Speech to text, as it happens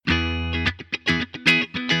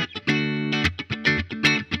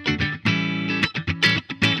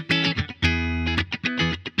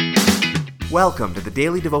Welcome to the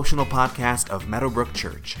daily devotional podcast of Meadowbrook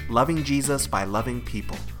Church, loving Jesus by loving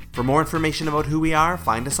people. For more information about who we are,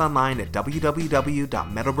 find us online at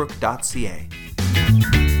www.meadowbrook.ca.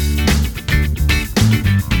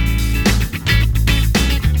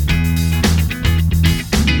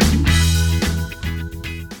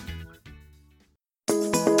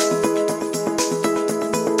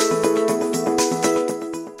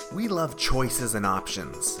 We love choices and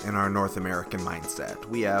options in our North American mindset.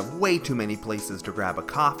 We have way too many places to grab a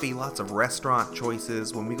coffee, lots of restaurant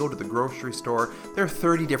choices. When we go to the grocery store, there are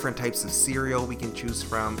 30 different types of cereal we can choose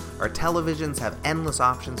from. Our televisions have endless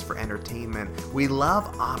options for entertainment. We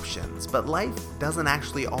love options, but life doesn't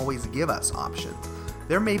actually always give us options.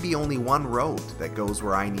 There may be only one road that goes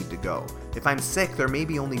where I need to go. If I'm sick, there may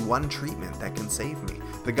be only one treatment that can save me.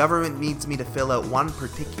 The government needs me to fill out one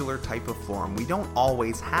particular type of form. We don't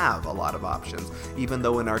always have a lot of options, even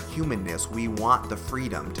though in our humanness we want the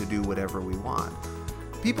freedom to do whatever we want.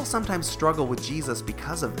 People sometimes struggle with Jesus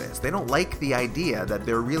because of this. They don't like the idea that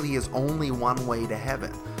there really is only one way to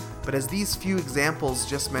heaven. But as these few examples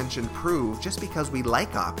just mentioned prove, just because we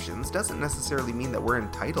like options doesn't necessarily mean that we're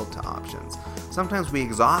entitled to options. Sometimes we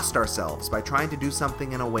exhaust ourselves by trying to do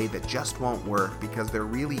something in a way that just won't work because there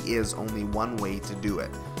really is only one way to do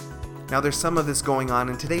it. Now there's some of this going on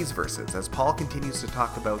in today's verses as Paul continues to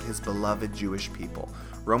talk about his beloved Jewish people.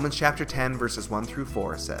 Romans chapter 10 verses 1 through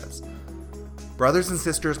 4 says, "Brothers and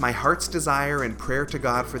sisters, my heart's desire and prayer to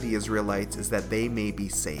God for the Israelites is that they may be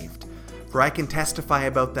saved. For I can testify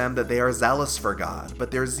about them that they are zealous for God,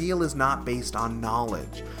 but their zeal is not based on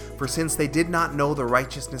knowledge. For since they did not know the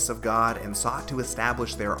righteousness of God and sought to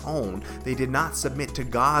establish their own, they did not submit to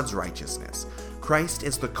God's righteousness. Christ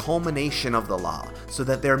is the culmination of the law, so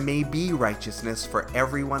that there may be righteousness for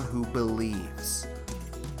everyone who believes."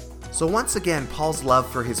 So once again, Paul's love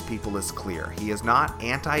for his people is clear. He is not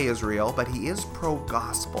anti-Israel, but he is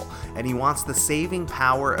pro-gospel, and he wants the saving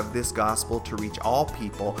power of this gospel to reach all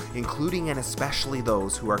people, including and especially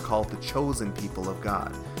those who are called the chosen people of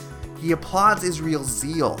God. He applauds Israel's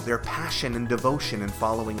zeal, their passion and devotion in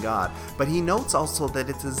following God, but he notes also that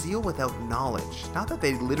it's a zeal without knowledge. Not that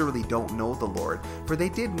they literally don't know the Lord, for they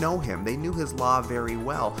did know him, they knew his law very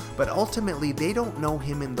well, but ultimately they don't know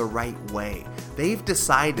him in the right way. They've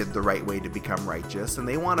decided the right way to become righteous, and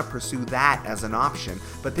they want to pursue that as an option,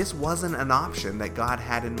 but this wasn't an option that God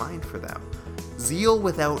had in mind for them. Zeal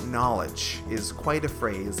without knowledge is quite a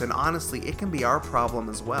phrase, and honestly, it can be our problem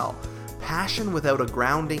as well. Passion without a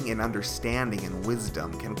grounding in understanding and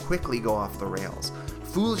wisdom can quickly go off the rails.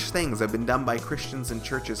 Foolish things have been done by Christians and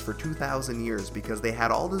churches for 2,000 years because they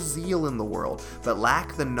had all the zeal in the world, but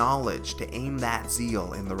lack the knowledge to aim that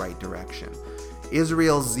zeal in the right direction.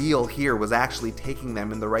 Israel's zeal here was actually taking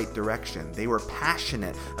them in the right direction. They were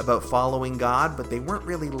passionate about following God, but they weren't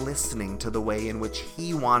really listening to the way in which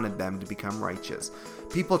He wanted them to become righteous.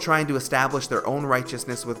 People trying to establish their own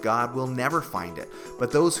righteousness with God will never find it,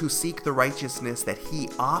 but those who seek the righteousness that He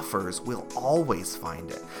offers will always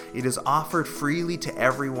find it. It is offered freely to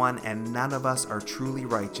everyone, and none of us are truly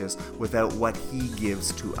righteous without what He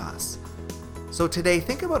gives to us. So today,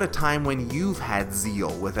 think about a time when you've had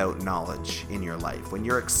zeal without knowledge in your life, when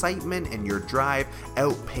your excitement and your drive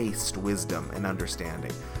outpaced wisdom and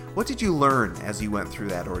understanding. What did you learn as you went through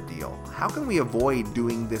that ordeal? How can we avoid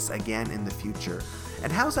doing this again in the future?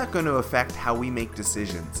 And how's that going to affect how we make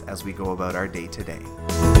decisions as we go about our day to day?